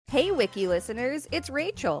Hey, Wiki listeners, it's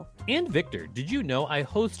Rachel. And Victor, did you know I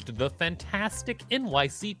host the fantastic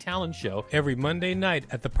NYC Talent Show every Monday night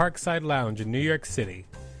at the Parkside Lounge in New York City?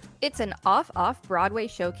 It's an off-Broadway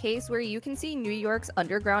showcase where you can see New York's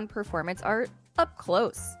underground performance art up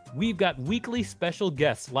close. We've got weekly special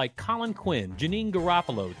guests like Colin Quinn, Janine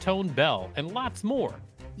Garofalo, Tone Bell, and lots more.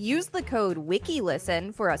 Use the code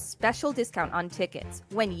WIKILISTEN for a special discount on tickets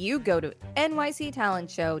when you go to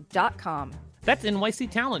nyctalentshow.com. That's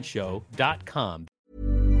nyctalentshow.com.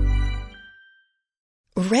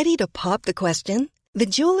 Ready to pop the question? The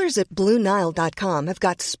jewelers at BlueNile.com have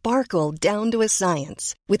got sparkle down to a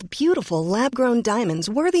science with beautiful lab-grown diamonds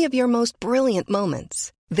worthy of your most brilliant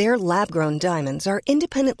moments. Their lab-grown diamonds are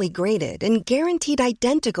independently graded and guaranteed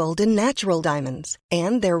identical to natural diamonds,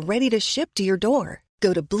 and they're ready to ship to your door.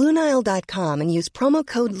 Go to BlueNile.com and use promo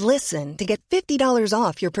code LISTEN to get $50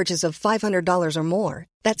 off your purchase of $500 or more.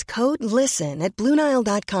 That's code LISTEN at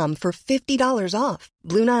BlueNile.com for $50 off.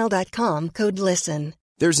 BlueNile.com, code LISTEN.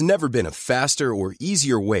 There's never been a faster or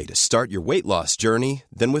easier way to start your weight loss journey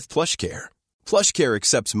than with PlushCare. PlushCare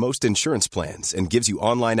accepts most insurance plans and gives you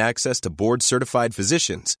online access to board-certified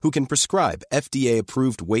physicians who can prescribe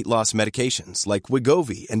FDA-approved weight loss medications like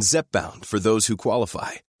Wegovy and Zepbound for those who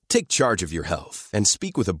qualify. Take charge of your health and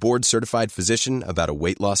speak with a board-certified physician about a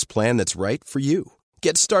weight loss plan that's right for you.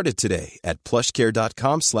 Get started today at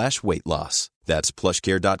plushcare.com/weight-loss. That's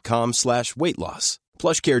plushcare.com/weight-loss.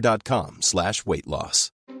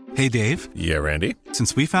 plushcare.com/weight-loss. Hey, Dave. Yeah, Randy?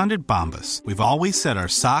 Since we founded Bombas, we've always said our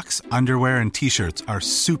socks, underwear, and T-shirts are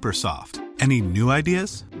super soft. Any new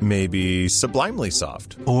ideas? Maybe sublimely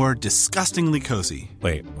soft. Or disgustingly cozy.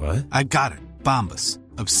 Wait, what? I got it. Bombas.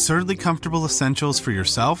 Absurdly comfortable essentials for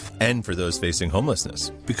yourself and for those facing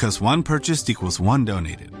homelessness. Because one purchased equals one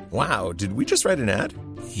donated. Wow, did we just write an ad?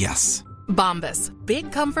 Yes. Bombas.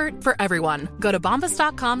 Big comfort for everyone. Go to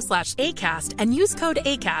bombas.com/ACAST and use code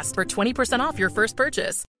ACAST for 20% off your first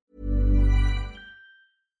purchase.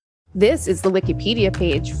 This is the Wikipedia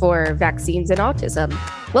page for vaccines and autism.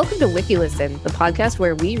 Welcome to WikiListen, the podcast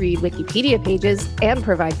where we read Wikipedia pages and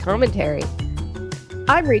provide commentary.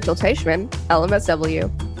 I'm Rachel Teichman, LMSW.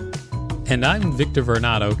 And I'm Victor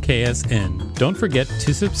Vernado, KSN. Don't forget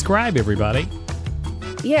to subscribe, everybody.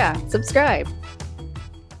 Yeah, subscribe.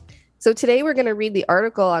 So today we're going to read the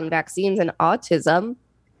article on vaccines and autism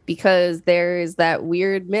because there is that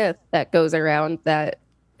weird myth that goes around that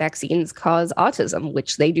vaccines cause autism,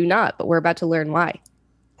 which they do not, but we're about to learn why.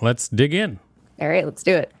 Let's dig in. All right, let's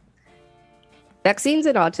do it. Vaccines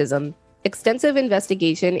and autism. Extensive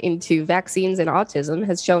investigation into vaccines and autism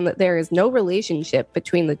has shown that there is no relationship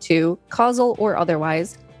between the two, causal or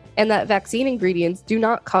otherwise, and that vaccine ingredients do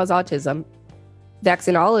not cause autism.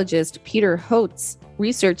 Vaccinologist Peter Hotz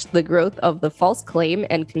researched the growth of the false claim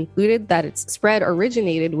and concluded that its spread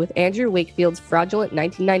originated with Andrew Wakefield's fraudulent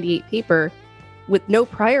 1998 paper, with no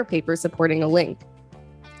prior paper supporting a link.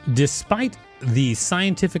 Despite the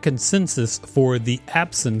scientific consensus for the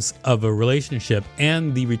absence of a relationship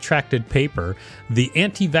and the retracted paper, the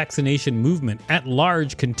anti-vaccination movement at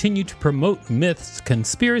large continued to promote myths,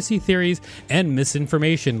 conspiracy theories, and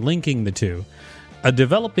misinformation linking the two. A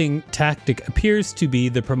developing tactic appears to be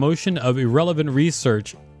the promotion of irrelevant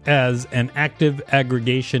research as an active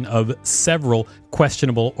aggregation of several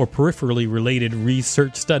questionable or peripherally related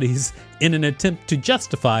research studies in an attempt to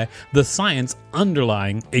justify the science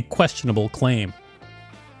underlying a questionable claim.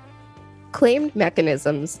 Claimed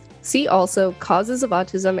mechanisms. See also causes of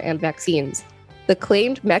autism and vaccines. The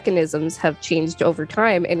claimed mechanisms have changed over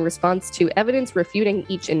time in response to evidence refuting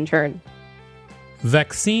each in turn.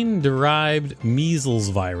 Vaccine-derived measles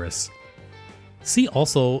virus. See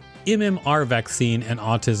also MMR vaccine and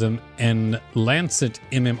autism and Lancet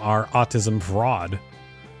MMR autism fraud.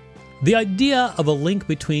 The idea of a link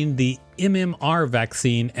between the MMR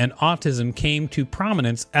vaccine and autism came to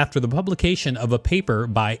prominence after the publication of a paper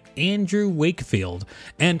by Andrew Wakefield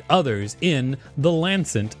and others in The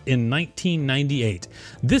Lancet in 1998.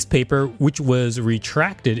 This paper, which was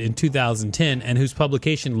retracted in 2010 and whose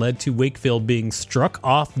publication led to Wakefield being struck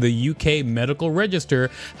off the UK medical register,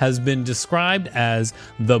 has been described as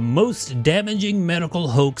the most damaging medical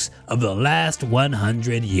hoax of the last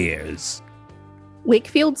 100 years.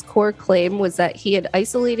 Wakefield's core claim was that he had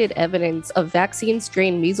isolated evidence of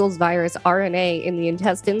vaccine-strain measles virus RNA in the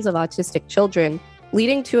intestines of autistic children,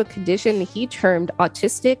 leading to a condition he termed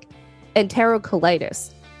autistic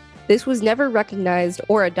enterocolitis. This was never recognized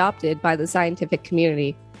or adopted by the scientific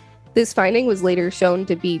community. This finding was later shown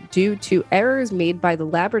to be due to errors made by the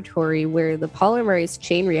laboratory where the polymerase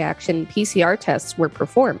chain reaction PCR tests were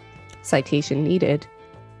performed. Citation needed.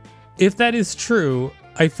 If that is true,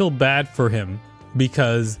 I feel bad for him.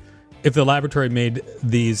 because if the laboratory made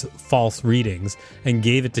these false readings and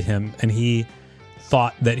gave it to him and he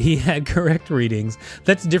thought that he had correct readings,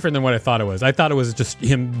 that's different than what I thought it was. I thought it was just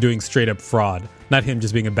him doing straight up fraud, not him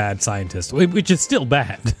just being a bad scientist, which is still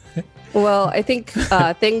bad. Well, I think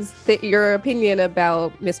your opinion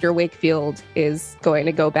about Mr. Wakefield is going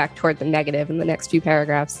to go back toward the negative in the next few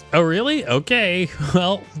paragraphs. Oh, really? Okay.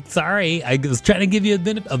 Well, sorry. I was trying to give you a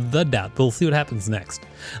benefit of the doubt, but we'll see what happens next.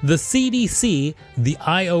 The CDC, the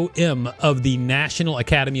IOM of the National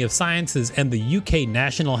Academy of Sciences, and the UK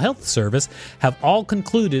National Health Service have all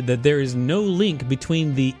concluded that there is no link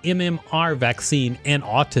between the MMR vaccine and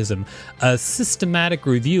autism. A systematic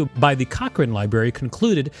review by the Cochrane Library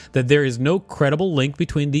concluded that there is no credible link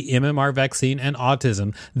between the MMR vaccine and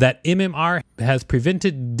autism, that MMR has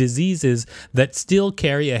prevented diseases that still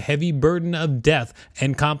carry a heavy burden of death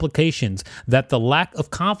and complications, that the lack of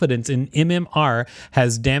confidence in MMR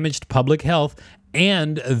has damaged public health,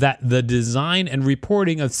 and that the design and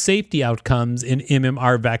reporting of safety outcomes in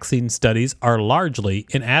MMR vaccine studies are largely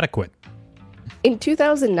inadequate. In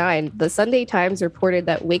 2009, the Sunday Times reported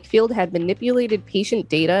that Wakefield had manipulated patient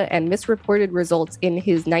data and misreported results in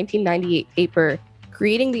his 1998 paper,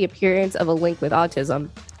 creating the appearance of a link with autism.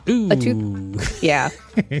 Ooh. Yeah.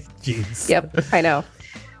 Jeez. Yep, I know.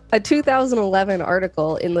 A 2011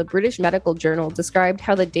 article in the British Medical Journal described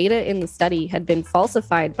how the data in the study had been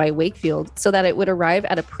falsified by Wakefield so that it would arrive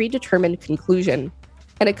at a predetermined conclusion.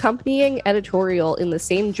 An accompanying editorial in the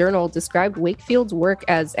same journal described Wakefield's work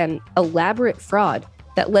as an elaborate fraud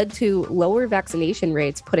that led to lower vaccination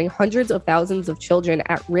rates, putting hundreds of thousands of children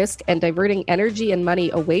at risk and diverting energy and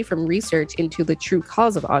money away from research into the true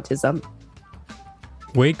cause of autism.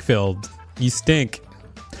 Wakefield, you stink.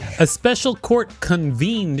 A special court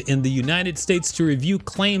convened in the United States to review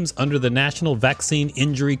claims under the National Vaccine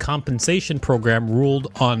Injury Compensation Program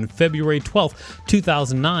ruled on February 12,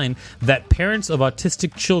 2009, that parents of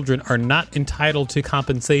autistic children are not entitled to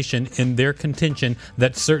compensation in their contention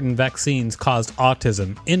that certain vaccines caused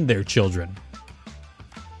autism in their children.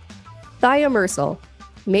 Thiomersal.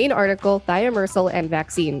 Main article, Thiomersal and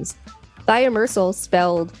vaccines. Thiomersal,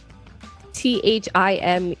 spelled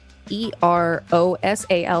THIMEROSAL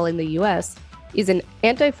in the US, is an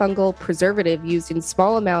antifungal preservative used in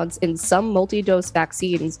small amounts in some multi-dose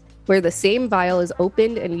vaccines where the same vial is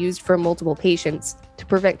opened and used for multiple patients to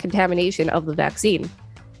prevent contamination of the vaccine.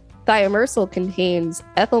 Thiomersal contains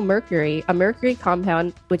ethylmercury, a mercury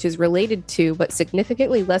compound which is related to but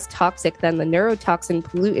significantly less toxic than the neurotoxin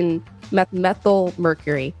pollutant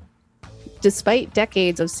methylmercury. Despite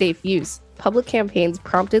decades of safe use, public campaigns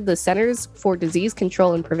prompted the Centers for Disease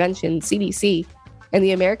Control and Prevention, CDC, and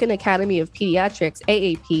the American Academy of Pediatrics,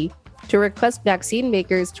 AAP, to request vaccine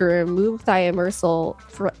makers to remove thiomersal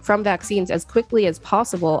from vaccines as quickly as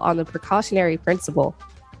possible on the precautionary principle.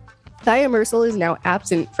 Thiomersal is now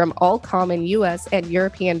absent from all common US and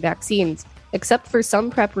European vaccines, except for some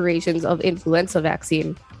preparations of influenza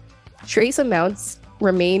vaccine. Trace amounts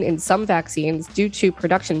remain in some vaccines due to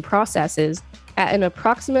production processes at an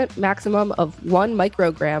approximate maximum of 1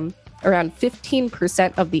 microgram, around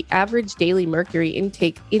 15% of the average daily mercury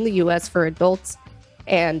intake in the US for adults,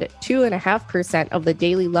 and 2.5% of the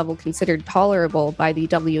daily level considered tolerable by the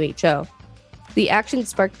WHO. The action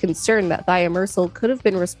sparked concern that thiomersal could have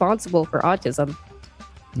been responsible for autism.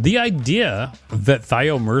 The idea that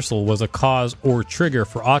thiomersal was a cause or trigger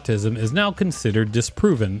for autism is now considered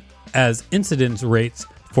disproven, as incidence rates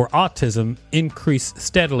for autism increase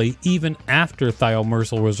steadily even after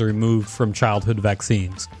thiomersal was removed from childhood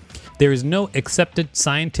vaccines. There is no accepted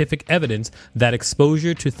scientific evidence that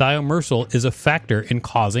exposure to thiomersal is a factor in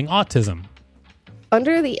causing autism.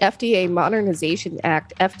 Under the FDA Modernization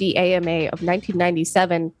Act, FDAMA of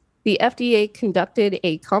 1997, the FDA conducted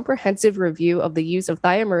a comprehensive review of the use of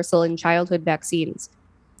thiomersal in childhood vaccines.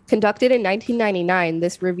 Conducted in 1999,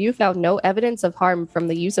 this review found no evidence of harm from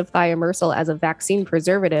the use of thiomersal as a vaccine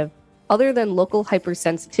preservative, other than local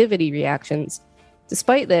hypersensitivity reactions.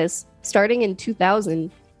 Despite this, starting in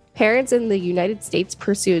 2000, parents in the United States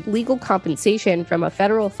pursued legal compensation from a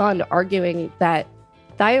federal fund arguing that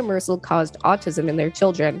thiomersal caused autism in their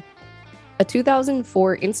children. A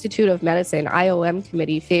 2004 Institute of Medicine IOM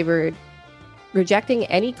committee favored rejecting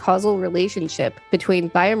any causal relationship between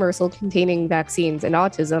thiomersal-containing vaccines and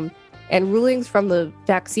autism, and rulings from the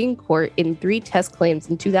vaccine court in 3 test claims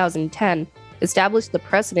in 2010 established the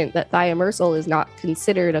precedent that thiomersal is not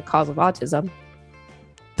considered a cause of autism.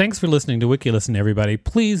 Thanks for listening to WikiListen, everybody.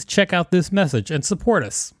 Please check out this message and support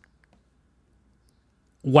us.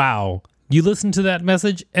 Wow. You listened to that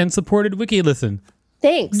message and supported WikiListen.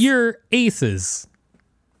 Thanks. You're aces.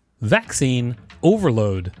 Vaccine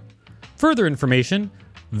overload. Further information,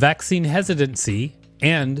 vaccine hesitancy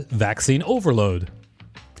and vaccine overload.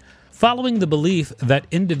 Following the belief that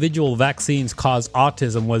individual vaccines cause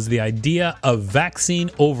autism was the idea of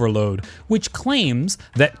vaccine overload, which claims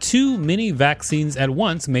that too many vaccines at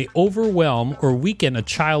once may overwhelm or weaken a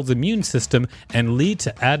child's immune system and lead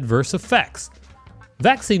to adverse effects.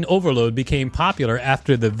 Vaccine overload became popular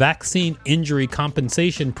after the Vaccine Injury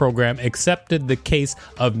Compensation Program accepted the case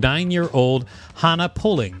of 9-year-old Hannah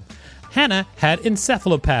Pulling. Hannah had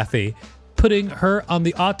encephalopathy, putting her on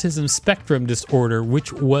the autism spectrum disorder,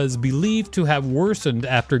 which was believed to have worsened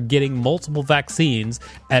after getting multiple vaccines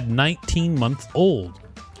at 19 months old.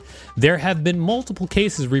 There have been multiple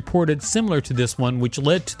cases reported similar to this one, which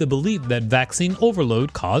led to the belief that vaccine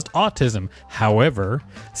overload caused autism. However,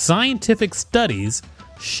 scientific studies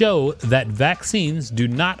show that vaccines do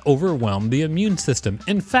not overwhelm the immune system.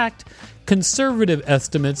 In fact, conservative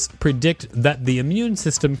estimates predict that the immune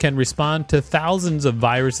system can respond to thousands of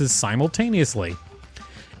viruses simultaneously.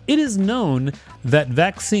 It is known that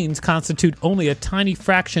vaccines constitute only a tiny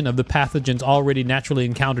fraction of the pathogens already naturally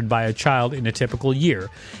encountered by a child in a typical year.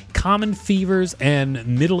 Common fevers and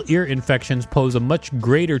middle ear infections pose a much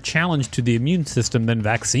greater challenge to the immune system than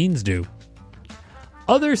vaccines do.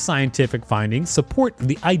 Other scientific findings support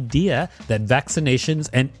the idea that vaccinations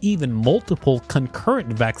and even multiple concurrent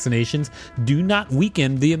vaccinations do not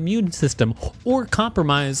weaken the immune system or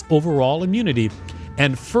compromise overall immunity.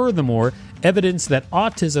 And furthermore, evidence that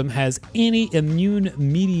autism has any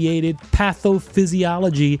immune-mediated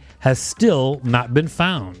pathophysiology has still not been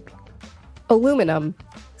found. Aluminum.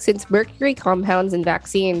 Since mercury compounds in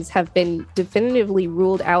vaccines have been definitively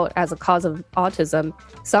ruled out as a cause of autism,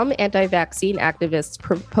 some anti-vaccine activists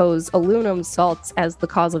propose aluminum salts as the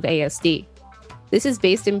cause of ASD. This is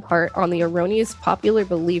based in part on the erroneous popular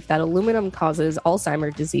belief that aluminum causes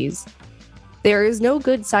Alzheimer's disease. There is no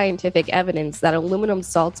good scientific evidence that aluminum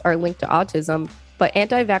salts are linked to autism, but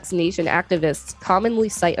anti-vaccination activists commonly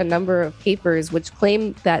cite a number of papers which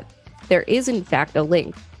claim that there is in fact a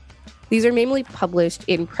link. These are mainly published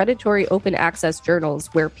in predatory open access journals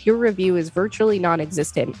where peer review is virtually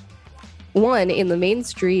non-existent. One in the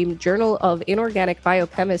mainstream Journal of Inorganic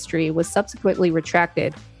Biochemistry was subsequently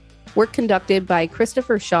retracted. Work conducted by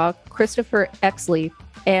Christopher Shaw, Christopher Exley,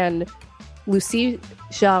 and Lucia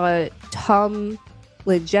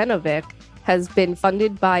Tomljanovic has been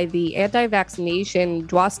funded by the anti-vaccination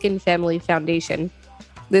Dwoskin Family Foundation.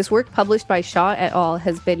 This work published by Shaw et al.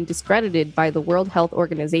 Has been discredited by the World Health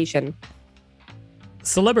Organization.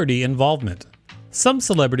 Celebrity involvement. Some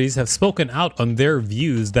celebrities have spoken out on their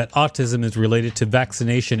views that autism is related to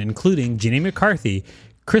vaccination, including Jenny McCarthy,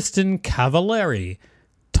 Kristen Cavallari,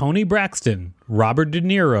 Toni Braxton, Robert De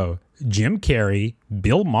Niro, Jim Carrey,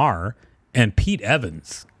 Bill Maher, and Pete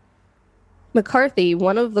Evans. McCarthy,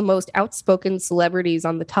 one of the most outspoken celebrities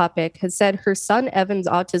on the topic, has said her son Evan's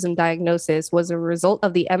autism diagnosis was a result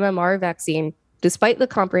of the MMR vaccine, despite the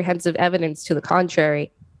comprehensive evidence to the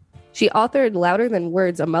contrary. She authored Louder Than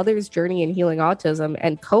Words, A Mother's Journey in Healing Autism,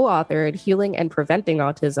 and co-authored Healing and Preventing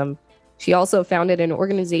Autism. She also founded an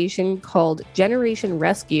organization called Generation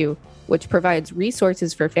Rescue, which provides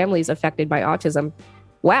resources for families affected by autism.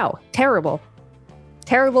 Wow, terrible.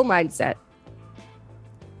 Terrible mindset.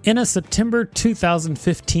 In a September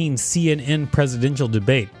 2015 CNN presidential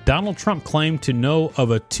debate, Donald Trump claimed to know of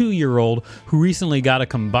a 2-year-old who recently got a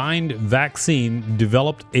combined vaccine,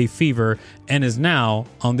 developed a fever, and is now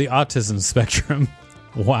on the autism spectrum.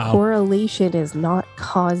 Wow. Correlation is not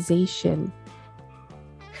causation.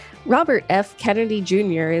 Robert F. Kennedy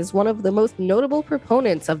Jr. is one of the most notable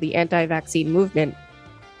proponents of the anti-vaccine movement.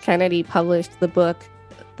 Kennedy published the book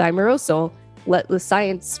Thimerosal, Let the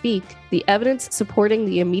Science Speak, the evidence supporting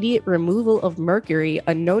the immediate removal of mercury,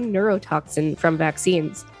 a known neurotoxin, from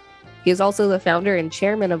vaccines. He is also the founder and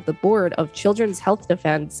chairman of the board of Children's Health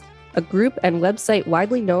Defense, a group and website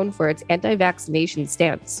widely known for its anti-vaccination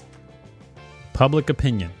stance. Public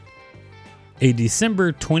opinion. A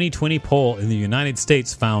December 2020 poll in the United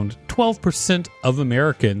States found 12% of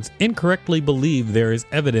Americans incorrectly believe there is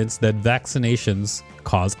evidence that vaccinations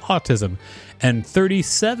cause autism, and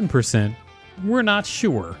 37% we're not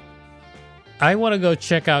sure. I want to go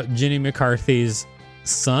check out Jenny McCarthy's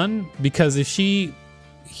son, because if she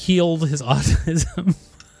healed his autism,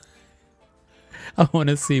 I want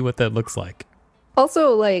to see what that looks like.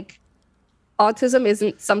 Also, autism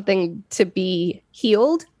isn't something to be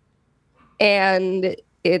healed, and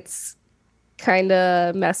it's kind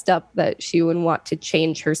of messed up that she would want to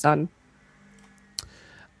change her son.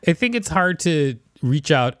 I think it's hard to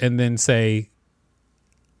reach out and then say,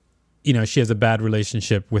 she has a bad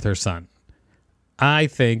relationship with her son. I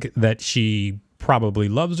think that she probably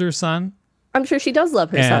loves her son. I'm sure she does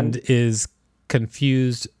love her son. And is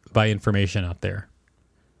confused by information out there.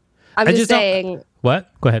 I'm just saying.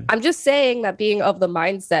 What? Go ahead. I'm just saying that being of the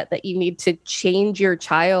mindset that you need to change your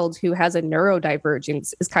child who has a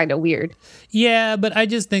neurodivergence is kind of weird. Yeah, but I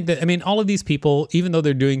just think that, I mean, all of these people, even though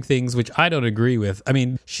they're doing things which I don't agree with, I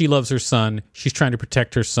mean, she loves her son. She's trying to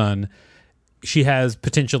protect her son. She has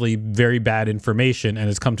potentially very bad information and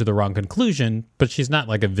has come to the wrong conclusion, but she's not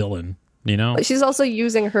like a villain, you know? But she's also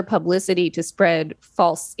using her publicity to spread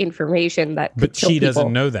false information that could kill she people.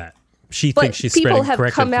 Doesn't know that. She thinks she's spreading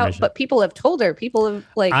correct information. But people have told her. People have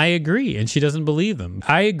I agree, and she doesn't believe them.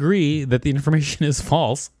 I agree that the information is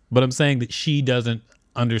false, but I'm saying that she doesn't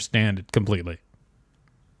understand it completely.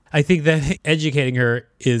 I think that educating her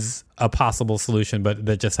is a possible solution, but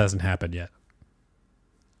that just hasn't happened yet.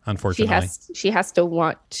 Unfortunately. She has to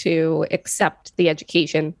want to accept the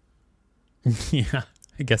education. Yeah,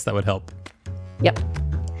 I guess that would help. Yep.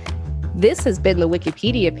 This has been the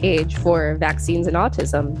Wikipedia page for vaccines and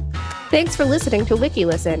autism. Thanks for listening to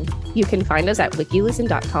WikiListen. You can find us at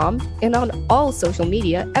wikilisten.com and on all social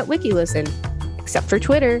media at WikiListen, except for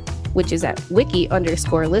Twitter, which is at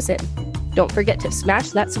wiki_listen. Don't forget to smash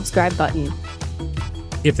that subscribe button.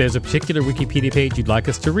 If there's a particular Wikipedia page you'd like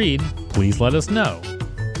us to read, please let us know.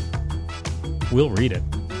 We'll read it.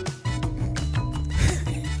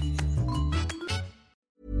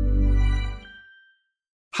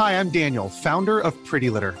 Hi, I'm Daniel, founder of Pretty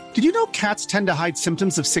Litter. Did you know cats tend to hide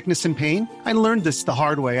symptoms of sickness and pain? I learned this the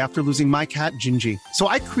hard way after losing my cat, Gingy. So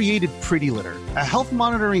I created Pretty Litter, a health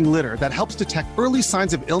monitoring litter that helps detect early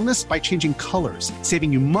signs of illness by changing colors,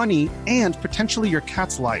 saving you money and potentially your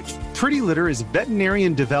cat's life. Pretty Litter is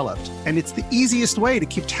veterinarian developed, and it's the easiest way to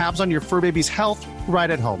keep tabs on your fur baby's health right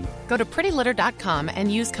at home. Go to prettylitter.com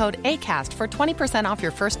and use code ACAST for 20% off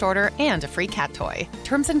your first order and a free cat toy.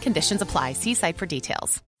 Terms and conditions apply. See site for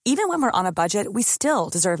details. Even when we're on a budget, we still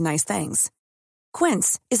deserve nice things.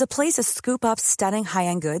 Quince is a place to scoop up stunning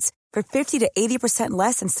high-end goods for 50 to 80%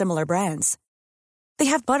 less than similar brands. They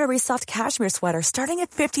have buttery soft cashmere sweaters starting at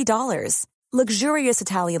 $50, luxurious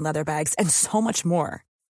Italian leather bags, and so much more.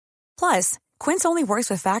 Plus, Quince only works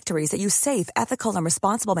with factories that use safe, ethical, and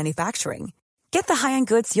responsible manufacturing. Get the high-end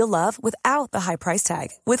goods you'll love without the high price tag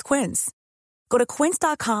with Quince. Go to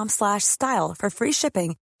quince.com/style for free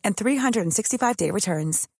shipping and 365-day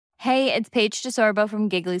returns. Hey, it's Paige DeSorbo from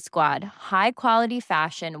Giggly Squad. High quality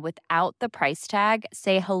fashion without the price tag.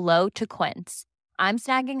 Say hello to Quince. I'm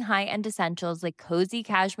snagging high-end essentials like cozy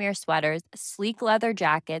cashmere sweaters, sleek leather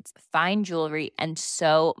jackets, fine jewelry, and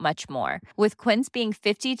so much more. With Quince being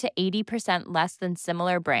 50 to 80% less than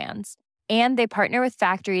similar brands. And they partner with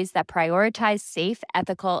factories that prioritize safe,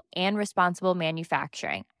 ethical, and responsible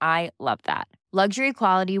manufacturing. I love that. Luxury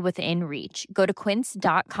quality within reach. Go to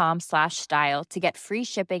quince.com/style to get free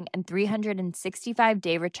shipping and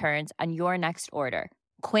 365-day returns on your next order.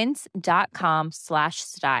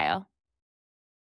 Quince.com/style.